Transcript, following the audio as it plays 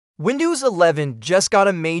Windows 11 just got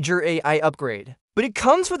a major AI upgrade, but it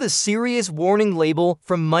comes with a serious warning label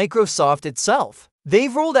from Microsoft itself.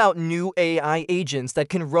 They've rolled out new AI agents that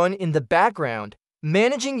can run in the background,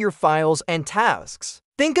 managing your files and tasks.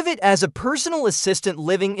 Think of it as a personal assistant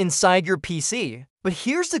living inside your PC. But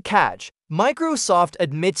here's the catch. Microsoft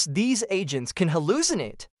admits these agents can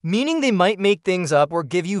hallucinate, meaning they might make things up or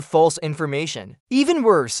give you false information. Even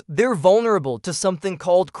worse, they're vulnerable to something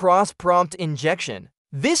called cross-prompt injection.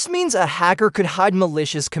 This means a hacker could hide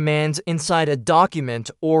malicious commands inside a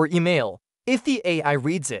document or email. If the AI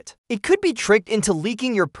reads it, it could be tricked into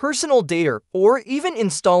leaking your personal data or even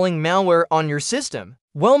installing malware on your system.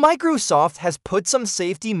 Well, Microsoft has put some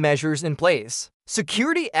safety measures in place.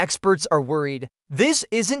 Security experts are worried this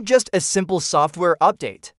isn't just a simple software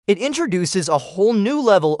update. It introduces a whole new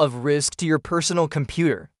level of risk to your personal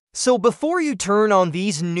computer. So before you turn on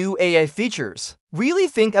these new AI features, really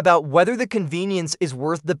think about whether the convenience is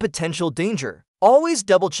worth the potential danger. Always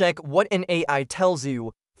double-check what an AI tells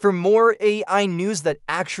you for more AI news that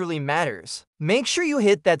actually matters. Make sure you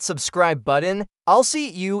hit that subscribe button. I'll see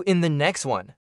you in the next one.